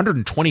in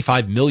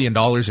 $125 million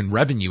in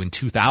revenue in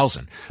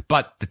 2000,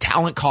 but the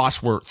talent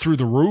costs were through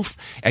the roof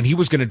and he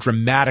was going to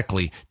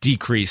dramatically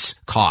decrease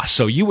costs.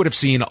 So you would have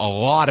seen a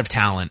lot of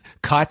talent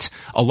cut,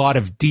 a lot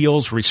of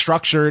deals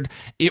restructured.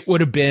 It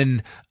would have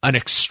been an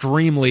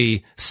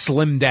extremely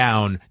slimmed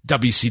down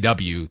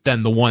WCW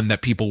than the one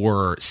that people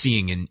were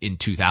seeing in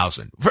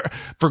 2000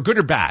 for good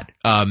or bad.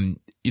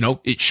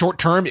 Short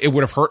term, it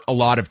would have hurt a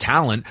lot of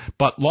talent,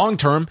 but long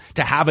term,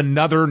 to have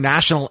another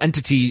national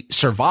entity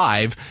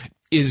survive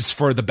is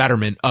for the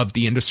betterment of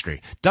the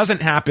industry.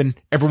 Doesn't happen.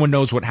 Everyone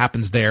knows what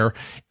happens there.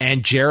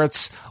 And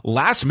Jarrett's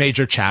last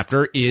major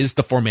chapter is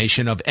the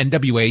formation of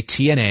NWA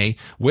TNA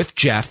with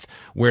Jeff,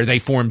 where they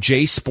form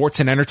J Sports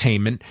and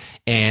Entertainment,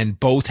 and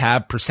both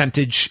have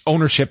percentage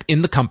ownership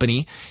in the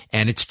company.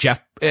 And it's Jeff,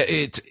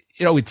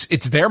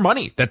 it's their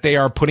money that they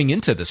are putting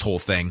into this whole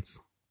thing.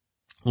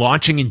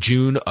 Launching in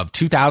June of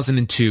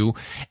 2002.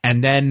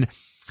 And then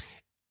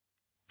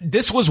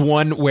this was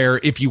one where,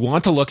 if you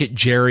want to look at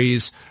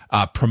Jerry's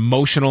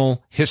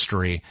promotional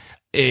history,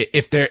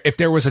 if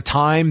there was a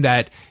time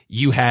that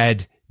you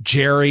had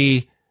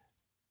Jerry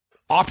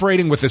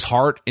operating with his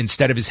heart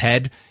instead of his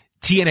head,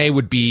 TNA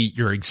would be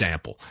your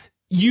example.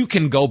 You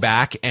can go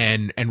back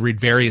and read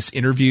various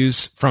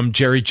interviews from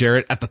Jerry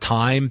Jarrett at the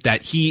time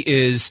that he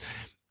is,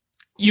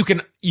 you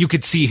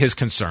could see his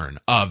concern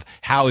of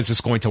how is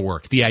this going to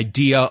work? The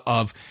idea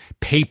of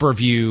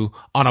pay-per-view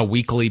on a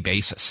weekly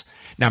basis.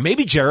 Now,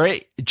 maybe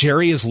Jerry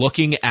is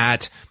looking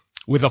at,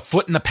 with a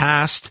foot in the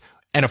past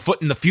and a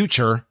foot in the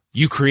future,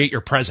 you create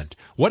your present.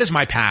 What is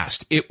my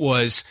past? It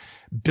was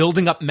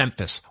building up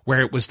Memphis,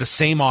 where it was the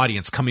same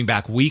audience coming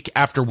back week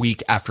after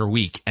week after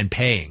week and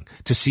paying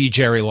to see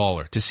Jerry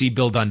Lawler, to see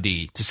Bill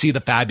Dundee, to see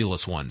the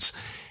Fabulous Ones.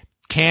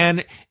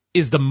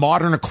 Is the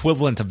modern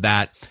equivalent of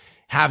that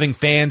having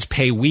fans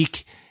pay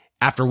week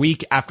after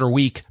week after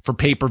week for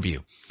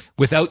pay-per-view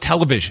without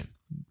television?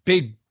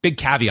 Big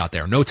caveat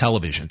there. No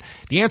television.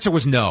 The answer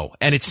was no.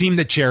 And it seemed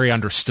that Jerry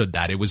understood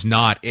that. It was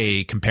not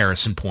a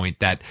comparison point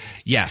that,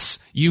 yes,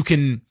 you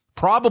can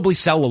probably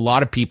sell a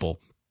lot of people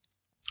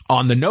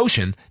on the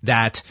notion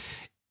that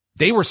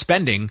they were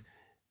spending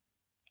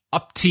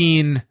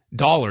up-teen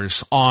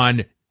dollars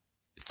on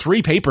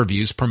 3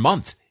 pay-per-views per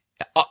month.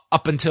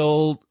 Up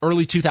until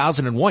early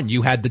 2001,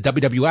 you had the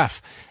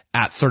WWF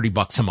at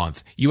 $30 a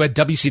month. You had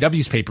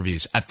WCW's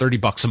pay-per-views at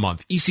 $30 a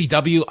month.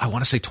 ECW, I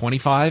want to say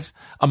 25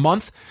 a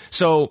month.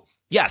 So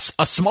yes,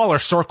 a smaller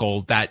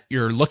circle that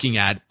you're looking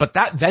at, but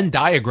that Venn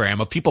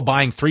diagram of people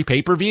buying 3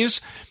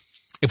 pay-per-views,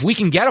 if we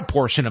can get a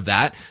portion of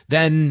that,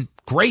 then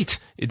great.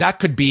 That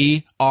could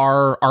be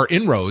our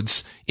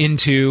inroads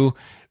into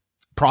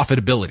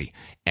profitability.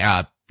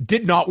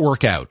 Did not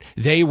work out.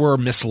 They were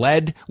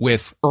misled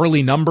with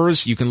early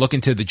numbers. You can look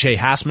into the Jay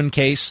Hassman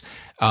case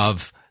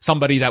of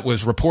somebody that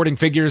was reporting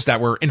figures that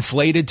were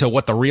inflated to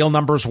what the real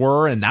numbers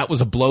were. And that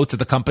was a blow to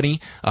the company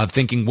of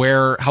thinking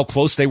how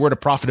close they were to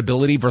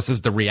profitability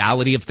versus the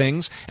reality of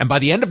things. And by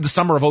the end of the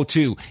summer of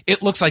 2002,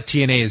 it looks like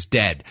TNA is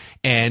dead.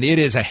 And it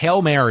is a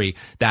Hail Mary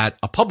that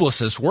a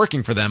publicist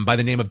working for them by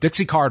the name of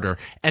Dixie Carter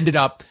ended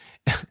up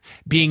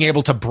being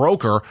able to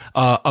broker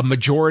a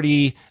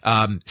majority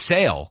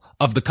sale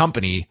of the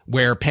company,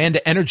 where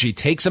Panda Energy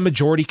takes a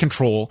majority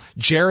control.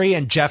 Jerry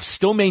and Jeff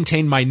still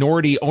maintain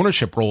minority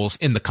ownership roles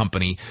in the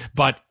company,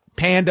 but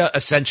Panda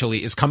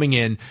essentially is coming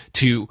in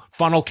to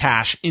funnel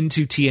cash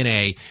into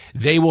TNA.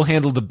 They will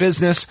handle the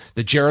business.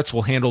 The Jarretts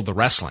will handle the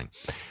wrestling.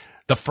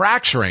 The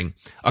fracturing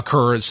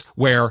occurs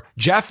where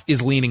Jeff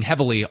is leaning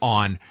heavily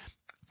on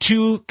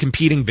 2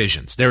 competing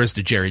visions. There is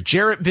the Jerry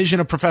Jarrett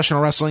vision of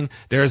professional wrestling.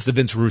 There is the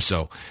Vince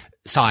Russo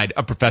side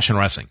of professional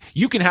wrestling.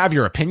 You can have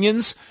your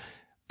opinions,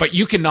 but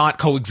you cannot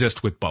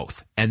coexist with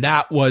both. And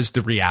that was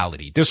the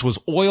reality. This was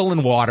oil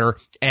and water,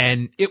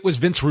 and it was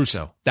Vince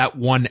Russo that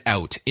won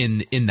out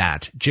in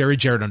that. Jerry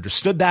Jarrett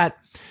understood that.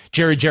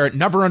 Jerry Jarrett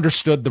never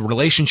understood the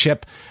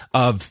relationship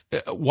of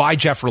why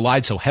Jeff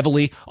relied so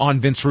heavily on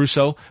Vince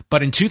Russo.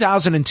 But in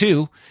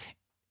 2002,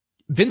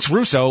 Vince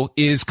Russo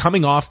is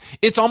coming off.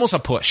 It's almost a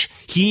push.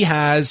 You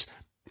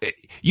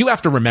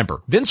have to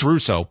remember, Vince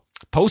Russo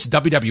post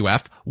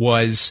WWF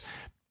was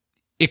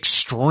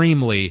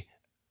extremely,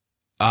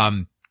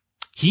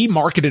 he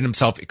marketed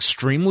himself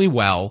extremely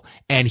well,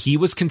 and he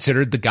was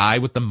considered the guy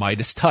with the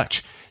Midas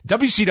touch.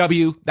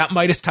 WCW, that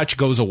Midas touch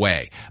goes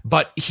away,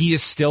 but he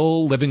is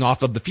still living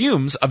off of the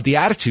fumes of the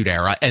Attitude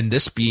Era. And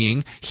this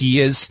being,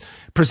 he is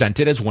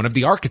presented as one of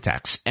the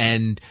architects.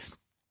 And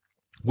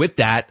with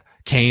that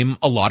came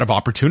a lot of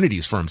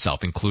opportunities for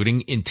himself,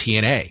 including in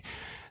TNA.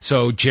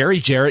 So Jerry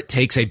Jarrett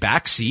takes a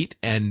back seat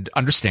and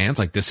understands,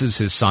 like, this is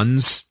his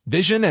son's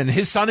vision, and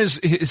his son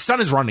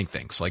is running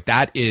things. Like,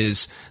 that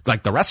is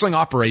like the wrestling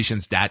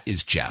operations. That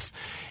is Jeff.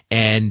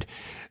 And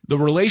the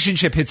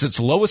relationship hits its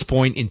lowest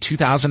point in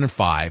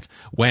 2005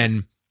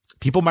 when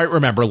people might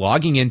remember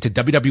logging into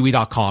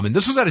WWE.com. And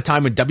this was at a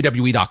time when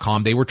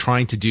WWE.com, they were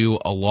trying to do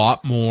a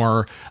lot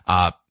more,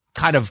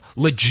 kind of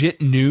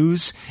legit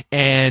news,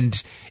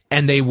 and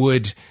they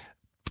would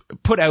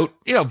put out,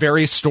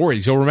 various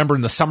stories. You'll remember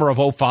in the summer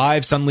of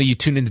 '05, suddenly you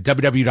tune into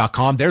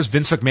WWE.com. There's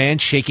Vince McMahon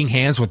shaking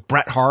hands with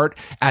Bret Hart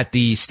at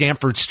the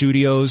Stamford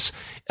studios.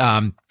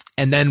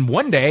 And then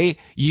one day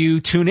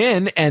you tune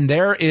in and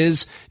there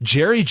is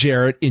Jerry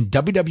Jarrett in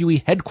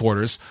WWE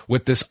headquarters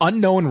with this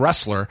unknown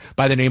wrestler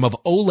by the name of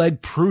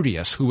Oleg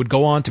Prudius, who would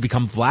go on to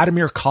become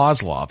Vladimir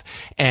Kozlov.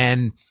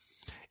 And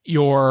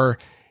your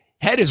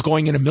head is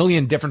going in a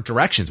million different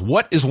directions.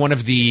 What is one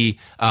of the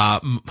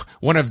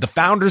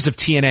founders of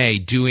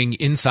TNA doing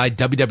inside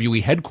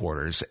WWE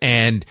headquarters?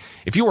 And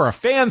if you were a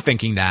fan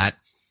thinking that,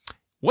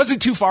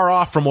 wasn't too far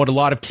off from what a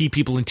lot of key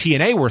people in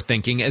TNA were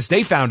thinking as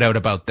they found out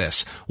about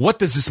this. What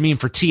does this mean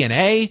for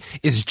TNA?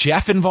 Is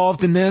Jeff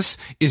involved in this?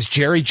 Is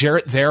Jerry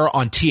Jarrett there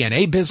on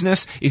TNA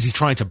business? Is he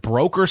trying to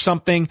broker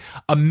something?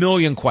 A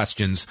million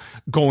questions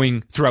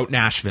going throughout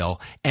Nashville,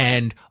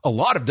 and a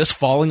lot of this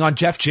falling on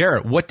Jeff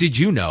Jarrett. What did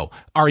you know?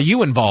 Are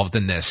you involved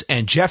in this?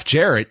 And Jeff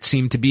Jarrett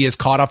seemed to be as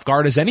caught off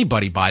guard as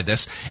anybody by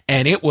this,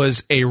 and it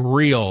was a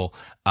real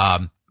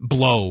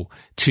blow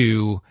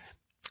to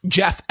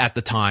Jeff at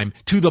the time,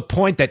 to the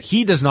point that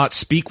he does not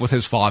speak with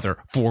his father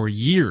for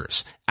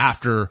years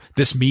after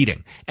this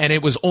meeting. And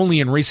it was only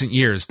in recent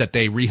years that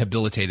they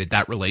rehabilitated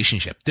that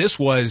relationship. This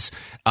was,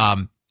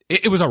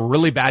 it was a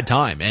really bad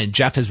time, and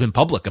Jeff has been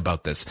public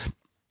about this.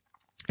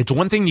 It's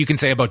one thing you can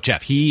say about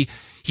Jeff. He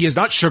has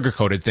not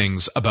sugarcoated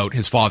things about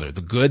his father, the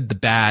good, the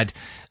bad,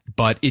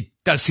 but it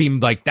does seem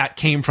like that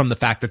came from the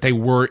fact that they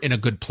were in a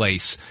good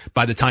place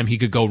by the time he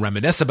could go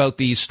reminisce about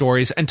these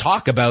stories and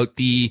talk about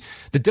the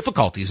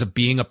difficulties of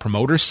being a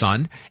promoter's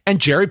son, and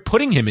Jerry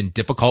putting him in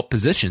difficult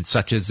positions,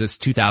 such as this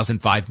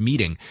 2005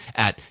 meeting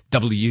at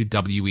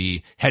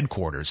WWE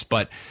headquarters.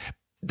 But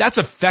that's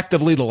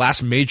effectively the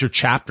last major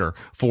chapter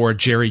for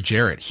Jerry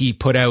Jarrett. He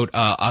put out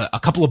a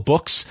couple of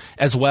books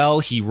as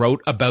well. He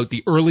wrote about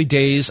the early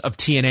days of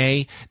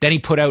TNA. Then he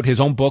put out his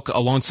own book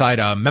alongside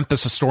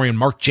Memphis historian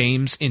Mark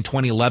James in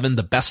 2011,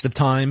 The Best of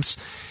Times.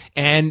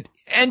 And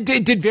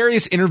did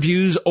various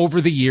interviews over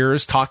the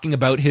years talking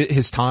about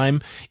his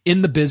time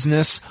in the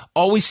business.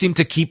 Always seemed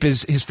to keep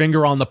his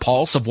finger on the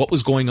pulse of what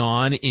was going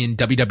on in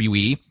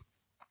WWE.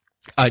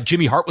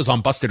 Jimmy Hart was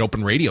on Busted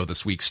Open Radio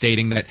this week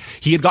stating that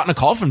he had gotten a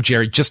call from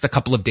Jerry just a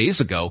couple of days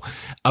ago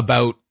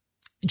about,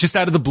 just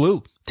out of the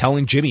blue,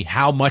 telling Jimmy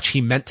how much he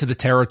meant to the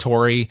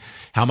territory,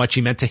 how much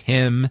he meant to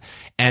him,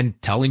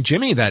 and telling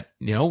Jimmy that,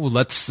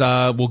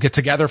 we'll get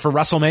together for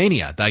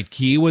WrestleMania. Like,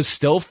 he was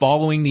still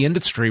following the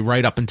industry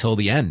right up until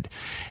the end.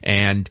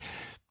 And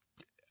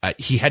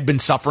he had been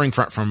suffering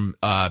from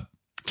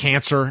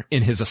cancer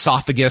in his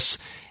esophagus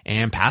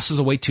and passes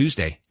away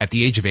Tuesday at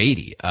the age of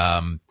 80.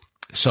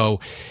 So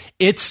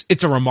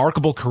it's a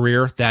remarkable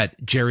career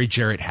that Jerry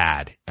Jarrett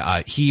had.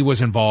 He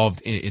was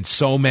involved in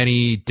so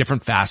many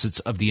different facets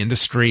of the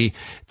industry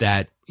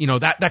that,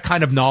 that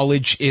kind of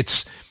knowledge,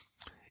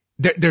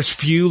 there's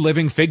few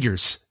living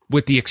figures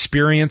with the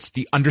experience,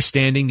 the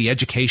understanding, the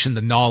education,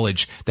 the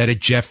knowledge that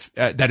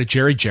a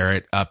Jerry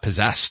Jarrett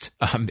possessed.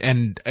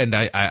 And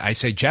I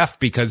say Jeff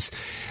because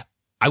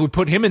I would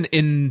put him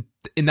in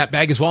that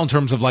bag as well, in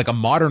terms of like a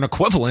modern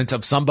equivalent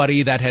of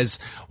somebody that has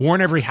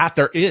worn every hat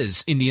there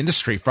is in the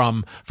industry,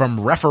 from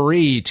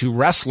referee to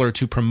wrestler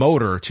to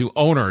promoter to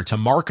owner to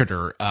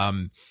marketer.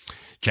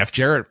 Jeff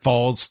Jarrett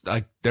falls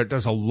like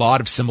there's a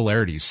lot of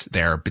similarities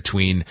there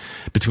between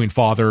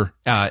father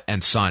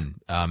and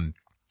son.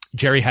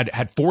 Jerry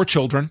had 4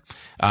 children.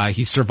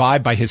 He's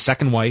survived by his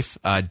second wife,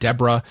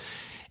 Deborah.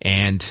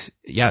 And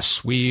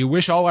yes, we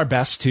wish all our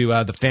best to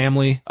the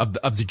family of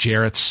the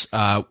Jarretts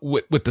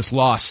with this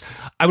loss.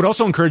 I would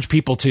also encourage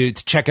people to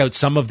check out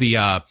some of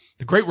the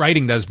great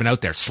writing that has been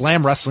out there.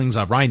 Slam Wrestling's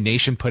Ryan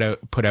Nation put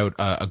out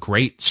a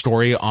great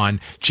story on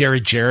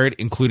Jerry Jarrett,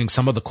 including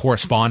some of the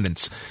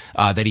correspondence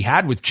that he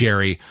had with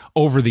Jerry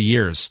over the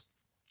years.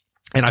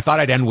 And I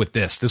thought I'd end with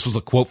this. This was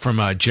a quote from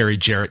Jerry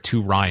Jarrett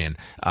to Ryan,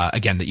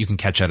 again, that you can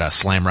catch at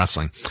Slam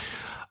Wrestling.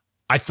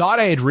 I thought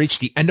I had reached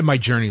the end of my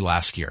journey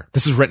last year.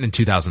 This is written in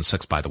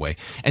 2006, by the way.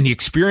 And the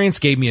experience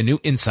gave me a new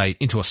insight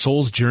into a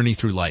soul's journey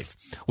through life.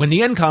 When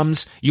the end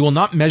comes, you will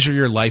not measure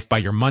your life by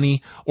your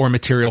money or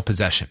material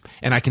possession.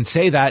 And I can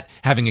say that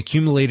having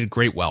accumulated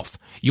great wealth.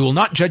 You will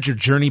not judge your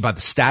journey by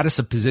the status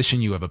of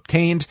position you have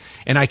obtained.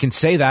 And I can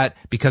say that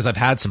because I've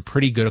had some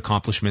pretty good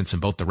accomplishments in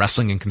both the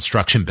wrestling and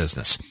construction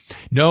business.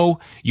 No,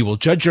 you will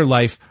judge your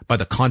life by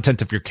the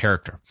content of your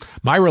character.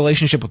 My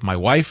relationship with my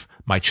wife,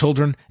 my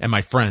children, and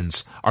my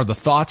friends are the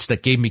thoughts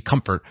that gave me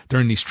comfort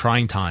during these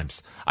trying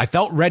times. I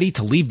felt ready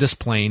to leave this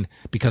plane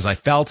because I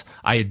felt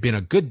I had been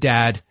a good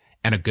dad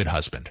and a good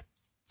husband.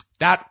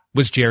 That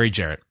was Jerry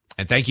Jarrett.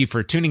 And thank you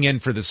for tuning in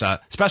for this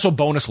special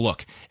bonus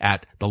look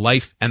at the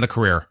life and the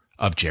career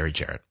of Jerry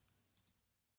Jarrett.